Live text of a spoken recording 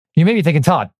You may be thinking,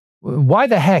 Todd, why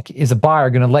the heck is a buyer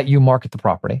going to let you market the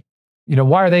property?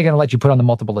 Why are they going to let you put on the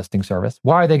multiple listing service?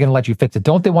 Why are they going to let you fix it?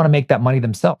 Don't they want to make that money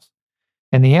themselves?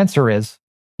 And the answer is,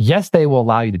 yes, they will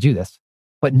allow you to do this,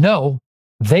 but no,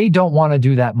 they don't want to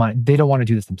do that money. They don't want to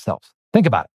do this themselves. Think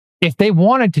about it. If they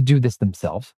wanted to do this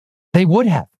themselves, they would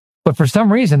have. But for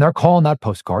some reason, they're calling that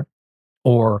postcard,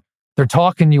 or they're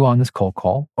talking to you on this cold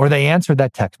call, or they answered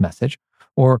that text message,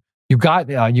 or you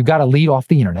got a lead off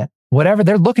the internet. Whatever,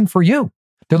 they're looking for you.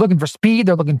 They're looking for speed.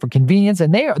 They're looking for convenience,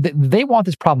 and they want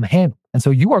this problem handled. And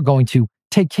so you are going to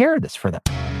take care of this for them.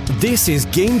 This is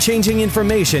game-changing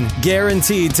information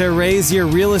guaranteed to raise your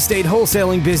real estate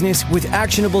wholesaling business with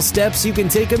actionable steps you can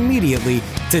take immediately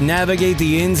to navigate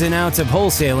the ins and outs of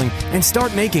wholesaling and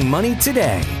start making money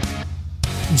today.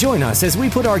 Join us as we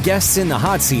put our guests in the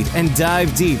hot seat and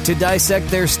dive deep to dissect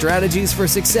their strategies for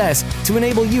success to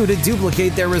enable you to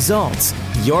duplicate their results.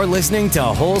 You're listening to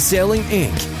Wholesaling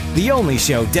Inc., the only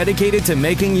show dedicated to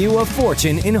making you a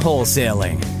fortune in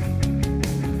wholesaling.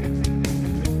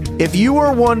 If you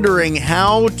are wondering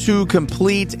how to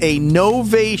complete a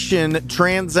novation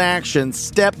transaction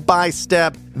step by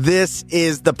step, this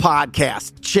is the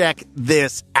podcast. Check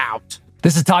this out.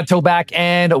 This is Todd Toback,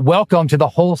 and welcome to the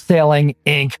Wholesaling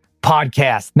Inc.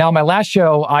 podcast. Now, my last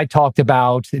show, I talked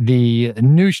about the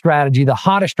new strategy, the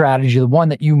hottest strategy, the one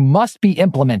that you must be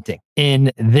implementing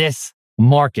in this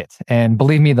market. And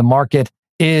believe me, the market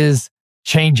is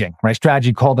changing, right?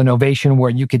 Strategy called the novation,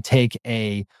 where you could take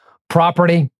a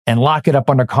property and lock it up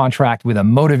under contract with a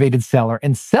motivated seller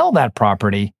and sell that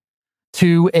property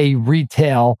to a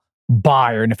retail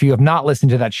buyer. And if you have not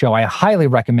listened to that show, I highly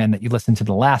recommend that you listen to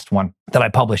the last one that I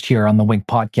published here on the Wink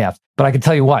podcast. But I can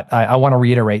tell you what, I want to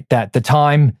reiterate that the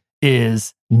time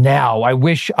is now. I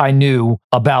wish I knew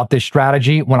about this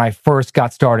strategy when I first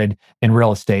got started in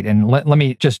real estate. And let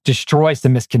me just destroy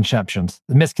some misconceptions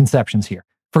here.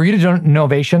 For you to do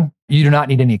novation, you do not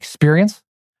need any experience.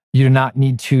 You do not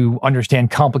need to understand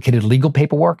complicated legal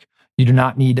paperwork. You do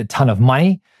not need a ton of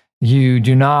money. You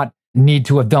do not need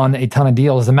to have done a ton of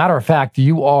deals. As a matter of fact,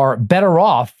 you are better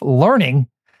off learning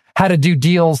how to do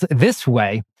deals this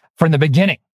way from the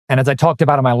beginning. And as I talked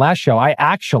about in my last show, I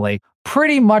actually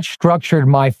pretty much structured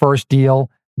my first deal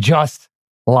just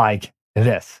like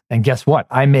this. And guess what?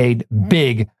 I made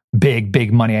big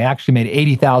money. I actually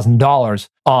made $80,000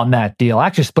 on that deal. I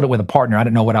actually split it with a partner. I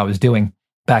didn't know what I was doing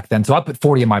back then. So I put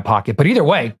 40 in my pocket. But either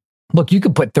way, look, you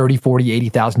could put $30,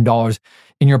 $40, $80,000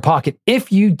 in your pocket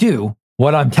if you do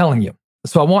what I'm telling you.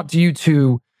 So I want you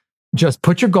to just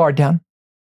put your guard down,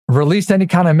 release any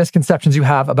kind of misconceptions you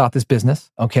have about this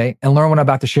business, okay? And learn what I'm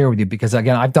about to share with you. Because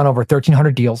again, I've done over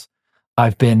 1,300 deals.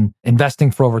 I've been investing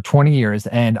for over 20 years,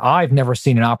 and I've never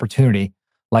seen an opportunity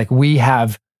like we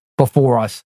have before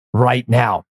us right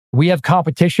now. We have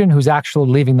competition who's actually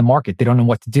leaving the market. They don't know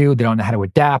what to do. They don't know how to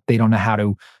adapt. They don't know how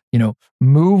to,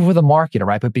 move with the market, all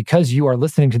right? But because you are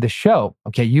listening to this show,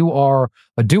 okay, you are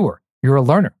a doer. You're a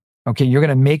learner. Okay, you're going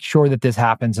to make sure that this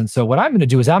happens. And so what I'm going to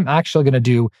do is I'm actually going to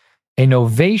do a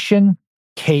novation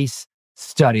case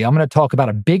study. I'm going to talk about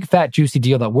a big, fat, juicy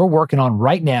deal that we're working on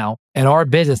right now in our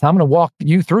business. And I'm going to walk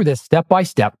you through this step by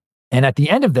step. And at the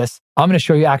end of this, I'm going to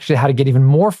show you actually how to get even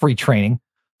more free training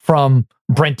from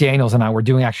Brent Daniels and I. We're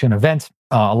doing actually an event,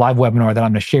 a live webinar that I'm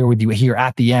going to share with you here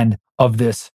at the end of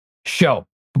this show.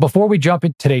 Before we jump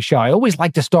into today's show, I always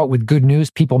like to start with good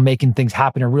news, people making things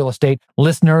happen in real estate,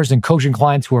 listeners and coaching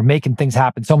clients who are making things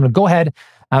happen. So I'm going to go ahead,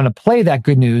 I'm going to play that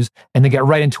good news and then get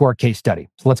right into our case study.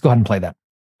 So let's go ahead and play that.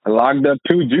 I logged up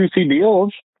 2 juicy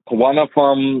deals. One of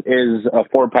them is a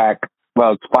 4-pack.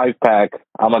 Well, it's 5-pack.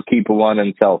 I'm going to keep 1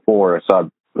 and sell 4. So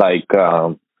like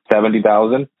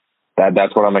 $70,000.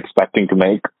 That's what I'm expecting to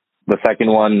make. The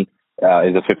second one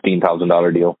is a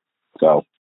 $15,000 deal.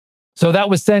 So that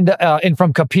was sent in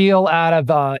from Kapil out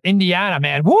of Indiana,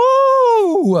 man.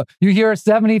 Woo! You hear a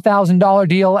 $70,000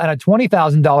 deal and a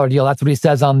 $20,000 deal. That's what he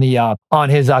says on the on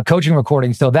his coaching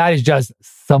recording. So that is just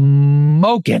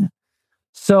smoking.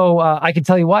 So I can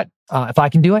tell you what, if I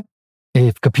can do it,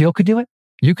 if Kapil could do it,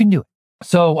 you can do it.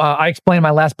 So I explained in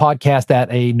my last podcast that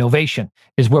a novation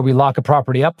is where we lock a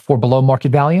property up for below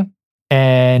market value.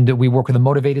 And we work with a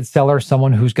motivated seller,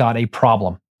 someone who's got a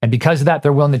problem. And because of that,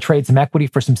 they're willing to trade some equity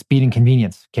for some speed and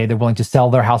convenience. Okay. They're willing to sell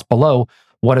their house below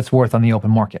what it's worth on the open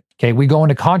market. Okay. We go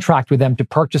into contract with them to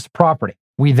purchase the property.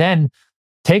 We then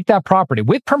take that property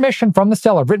with permission from the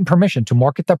seller, written permission to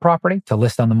market that property, to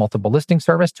list on the multiple listing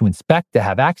service, to inspect, to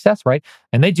have access, right?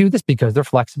 And they do this because they're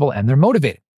flexible and they're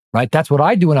motivated, right? That's what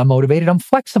I do when I'm motivated. I'm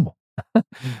flexible.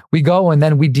 We go and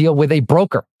then we deal with a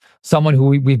broker, someone who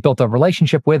we've built a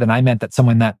relationship with. And I meant that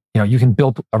someone that, you can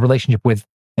build a relationship with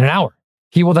in an hour.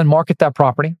 He will then market that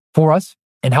property. for us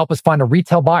and help us find a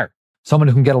retail buyer, someone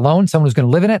who can get a loan, someone who's going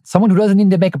to live in it, someone who doesn't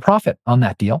need to make a profit on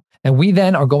that deal. And we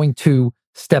then are going to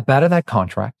step out of that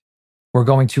contract. We're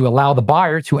going to allow the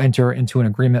buyer to enter into an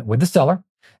agreement with the seller,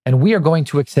 and we are going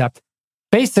to accept,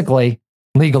 basically,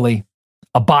 legally,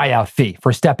 a buyout fee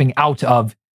for stepping out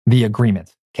of the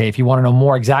agreement. Okay, if you want to know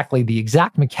more exactly the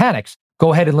exact mechanics,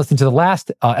 go ahead and listen to the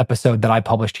last episode that I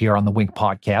published here on the Wink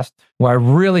podcast, where I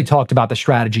really talked about the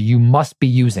strategy you must be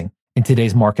using in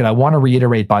today's market. I want to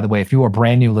reiterate, by the way, if you are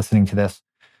brand new listening to this,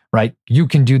 right, you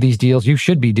can do these deals. You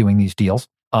should be doing these deals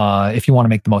if you want to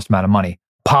make the most amount of money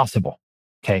possible.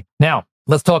 Okay, now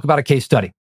let's talk about a case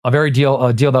study, a deal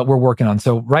that we're working on.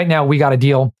 So right now we got a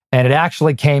deal, and it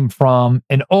actually came from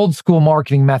an old school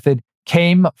marketing method,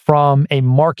 came from a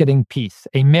marketing piece,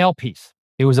 a mail piece.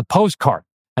 It was a postcard.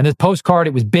 And this postcard,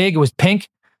 it was big, it was pink,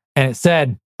 and it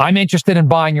said, "I'm interested in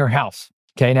buying your house."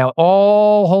 Okay, now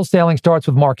all wholesaling starts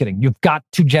with marketing. You've got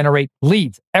to generate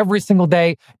leads every single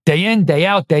day, day in, day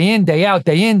out, day in, day out,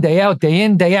 day in, day out, day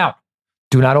in, day out.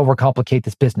 Do not overcomplicate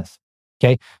this business.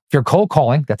 Okay, if you're cold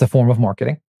calling, that's a form of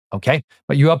marketing. Okay,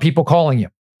 but you have people calling you.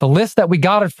 The list that we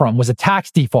got it from was a tax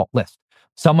default list,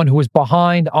 someone who was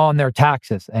behind on their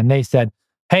taxes. And they said,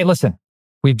 "Hey, listen,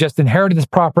 we've just inherited this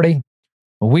property.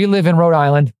 We live in Rhode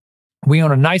Island. We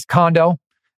own a nice condo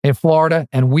in Florida,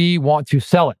 and we want to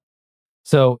sell it."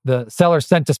 So the seller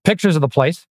sent us pictures of the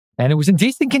place, and it was in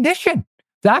decent condition.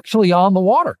 It's actually on the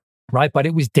water, right? But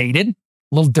it was dated, a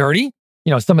little dirty.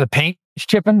 Some of the paint is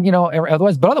chipping,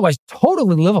 otherwise, but otherwise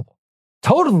totally livable.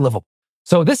 Totally livable.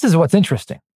 So this is what's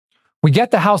interesting. We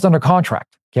get the house under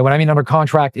contract. Okay, what I mean under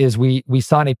contract is we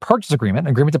sign a purchase agreement,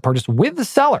 an agreement to purchase with the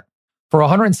seller for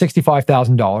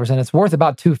 $165,000, and it's worth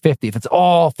about $250,000 if it's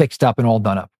all fixed up and all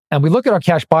done up. And we look at our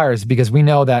cash buyers because we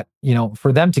know that,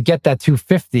 for them to get that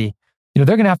 $250,000, they're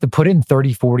going to have to put in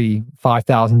 $30,000,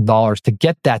 $45,000 to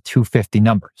get that $250,000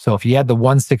 number. So if you add the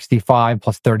 $165,000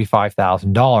 plus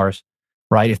 $35,000,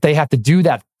 right? If they have to do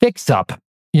that fix up,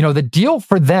 the deal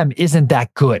for them isn't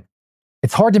that good.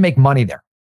 It's hard to make money there,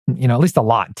 at least a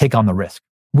lot, take on the risk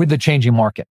with the changing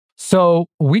market. So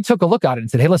we took a look at it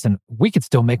and said, hey, listen, we could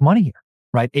still make money here,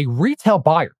 right? A retail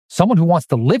buyer, someone who wants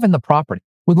to live in the property,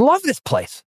 would love this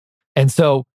place. And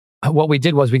so what we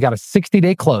did was we got a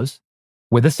 60-day close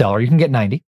with the seller. You can get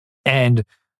 90. And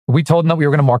we told them that we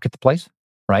were going to market the place,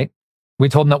 right? We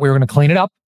told them that we were going to clean it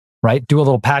up, right? Do a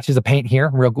little patches of paint here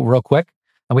real quick.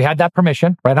 And we had that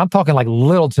permission, right? I'm talking like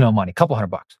little to no money, a couple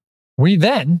 $100. We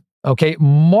then,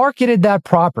 marketed that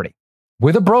property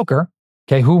with a broker,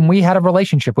 whom we had a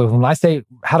relationship with. When I say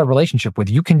had a relationship with,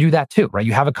 you can do that too, right?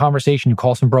 You have a conversation, you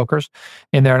call some brokers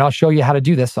in there, and I'll show you how to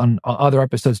do this on other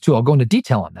episodes too. I'll go into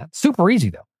detail on that. Super easy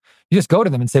though. You just go to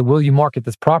them and say, will you market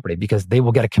this property? Because they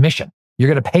will get a commission. You're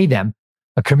going to pay them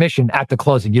a commission at the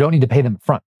closing. You don't need to pay them up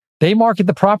front. They market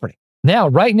the property. Now,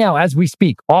 right now, as we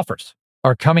speak, offers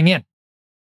are coming in,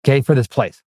 for this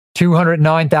place.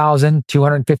 $209,000,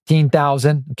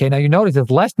 $215,000. Okay, now you notice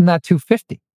it's less than that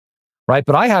 $250,000, right?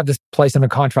 But I have this place under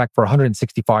contract for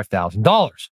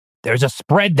 $165,000. There's a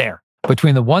spread there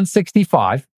between the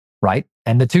 $165,000, right,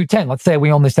 and the $210,000. Let's say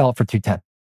we only sell it for $210,000.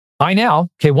 I now,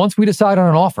 once we decide on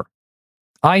an offer,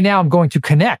 I now am going to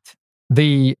connect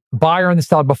the buyer and the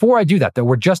seller. Before I do that, though,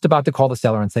 we're just about to call the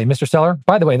seller and say, Mr. Seller,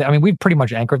 by the way, we've pretty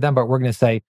much anchored them, but we're going to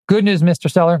say, good news, Mr.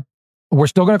 Seller. We're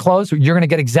still going to close. You're going to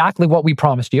get exactly what we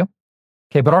promised you.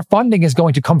 But our funding is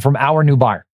going to come from our new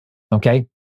buyer. I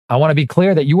want to be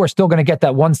clear that you are still going to get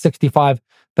that $165,000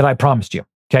 that I promised you.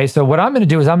 So what I'm going to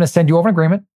do is I'm going to send you over an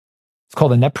agreement. It's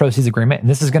called a net proceeds agreement. And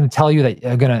this is going to tell you that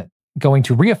you're going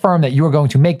to reaffirm that you are going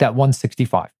to make that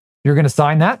 $165,000. You're going to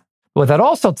sign that. What that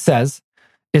also says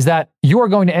is that you are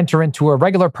going to enter into a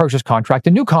regular purchase contract,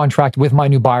 a new contract with my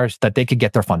new buyers that they could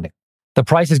get their funding. The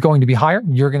price is going to be higher.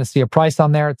 You're going to see a price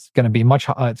on there. It's going to be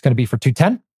it's going to be for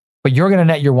 $210,000, but you're going to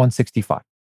net your $165,000.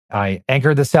 I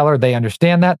anchor the seller. They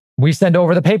understand that. We send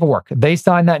over the paperwork. They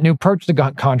sign that new purchase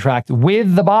contract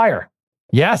with the buyer.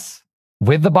 Yes,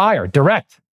 with the buyer,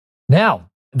 direct. Now,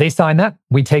 they sign that.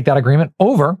 We take that agreement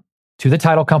over to the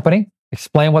title company,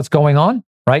 explain what's going on,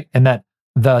 right? And that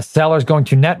the seller is going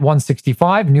to net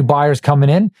 $165,000. New buyers coming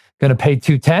in, going to pay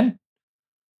 $210,000,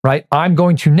 right? I'm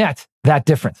going to net that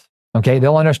difference.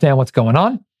 They'll understand what's going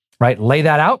on, right? Lay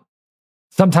that out.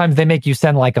 Sometimes they make you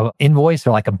send like an invoice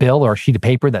or like a bill or a sheet of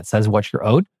paper that says what you're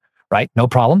owed, right? No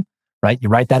problem, right? You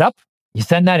write that up, you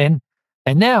send that in.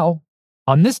 And now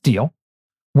on this deal,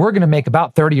 we're going to make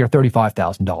about $30,000 or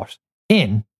 $35,000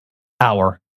 in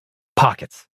our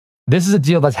pockets. This is a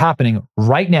deal that's happening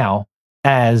right now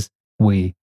as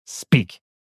we speak.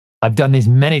 I've done these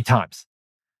many times.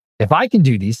 If I can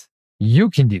do these, you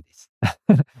can do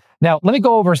these. Now, let me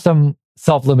go over some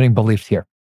self-limiting beliefs here,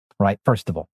 right? First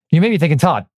of all, you may be thinking,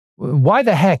 Todd, why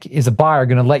the heck is a buyer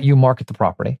going to let you market the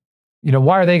property?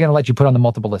 Why are they going to let you put on the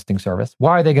multiple listing service?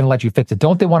 Why are they going to let you fix it?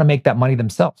 Don't they want to make that money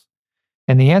themselves?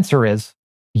 And the answer is,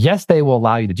 yes, they will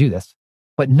allow you to do this,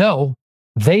 but no,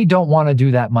 they don't want to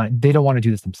do that money. They don't want to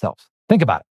do this themselves. Think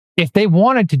about it. If they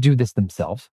wanted to do this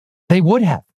themselves, they would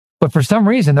have. But for some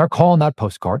reason, they're calling that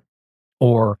postcard,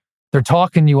 or they're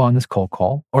talking to you on this cold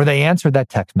call, or they answered that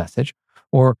text message,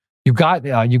 or you got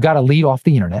a lead off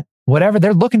the internet. Whatever,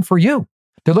 they're looking for you.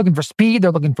 They're looking for speed.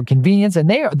 They're looking for convenience, and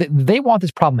they want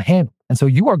this problem handled. And so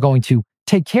you are going to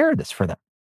take care of this for them.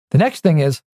 The next thing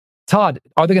is, Todd,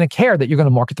 are they going to care that you're going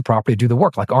to market the property, do the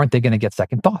work? Like, aren't they going to get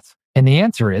second thoughts? And the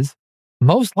answer is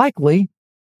most likely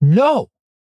no.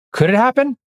 Could it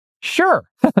happen? Sure.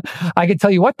 I can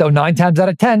tell you what, though, 9 times out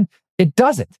of 10, it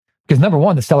doesn't. Because number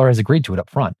one, the seller has agreed to it up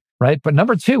front, right? But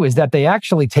number two is that they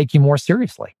actually take you more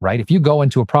seriously, right? If you go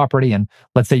into a property and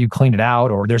let's say you clean it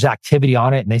out or there's activity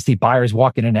on it and they see buyers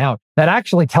walking in and out, that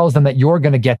actually tells them that you're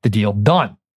going to get the deal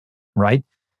done, right?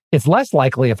 It's less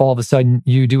likely if all of a sudden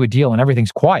you do a deal and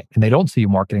everything's quiet and they don't see you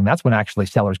marketing. That's when actually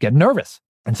sellers get nervous.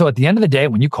 And so at the end of the day,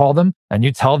 when you call them and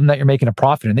you tell them that you're making a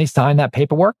profit and they sign that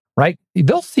paperwork, right?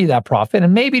 They'll see that profit.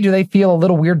 And maybe do they feel a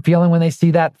little weird feeling when they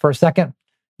see that for a second?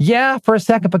 Yeah, for a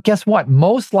second. But guess what?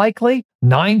 Most likely,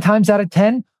 9 times out of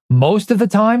 10, most of the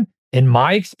time, in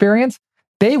my experience,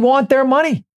 they want their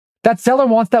money. That seller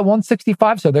wants that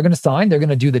 165. So they're going to sign. They're going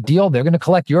to do the deal. They're going to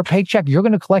collect your paycheck. You're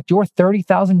going to collect your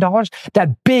 $30,000,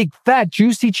 that big, fat,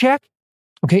 juicy check.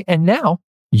 Okay. And now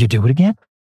you do it again.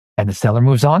 And the seller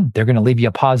moves on. They're going to leave you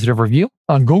a positive review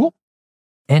on Google.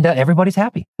 And everybody's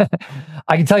happy.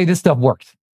 I can tell you this stuff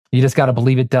works. You just got to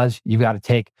believe it does. You got to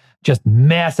take just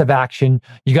massive action.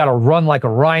 You got to run like a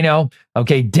rhino.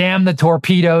 Okay. Damn the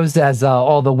torpedoes, as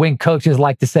all the Wink coaches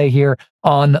like to say here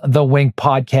on the Wink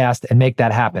podcast, and make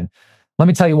that happen. Let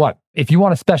me tell you what, if you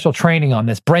want a special training on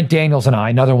this, Brent Daniels and I,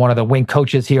 another one of the Wink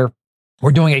coaches here,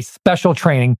 we're doing a special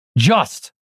training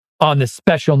just on this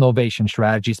special novation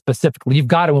strategy specifically. You've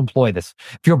got to employ this.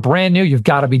 If you're brand new, you've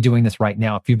got to be doing this right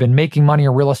now. If you've been making money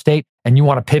in real estate and you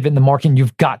want to pivot in the market,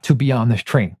 you've got to be on this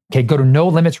training. Okay, go to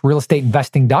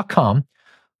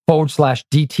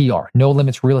nolimitsrealestateinvesting.com/DTR.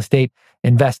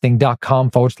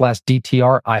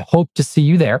 nolimitsrealestateinvesting.com/DTR. I hope to see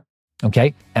you there.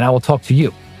 Okay, and I will talk to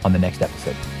you on the next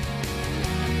episode.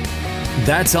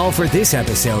 That's all for this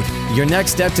episode. Your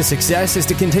next step to success is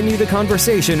to continue the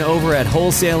conversation over at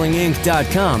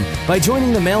wholesalinginc.com by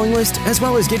joining the mailing list, as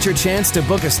well as get your chance to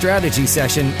book a strategy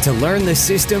session to learn the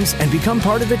systems and become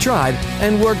part of the tribe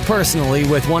and work personally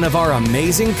with one of our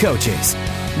amazing coaches.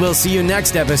 We'll see you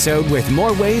next episode with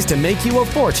more ways to make you a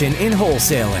fortune in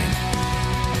wholesaling.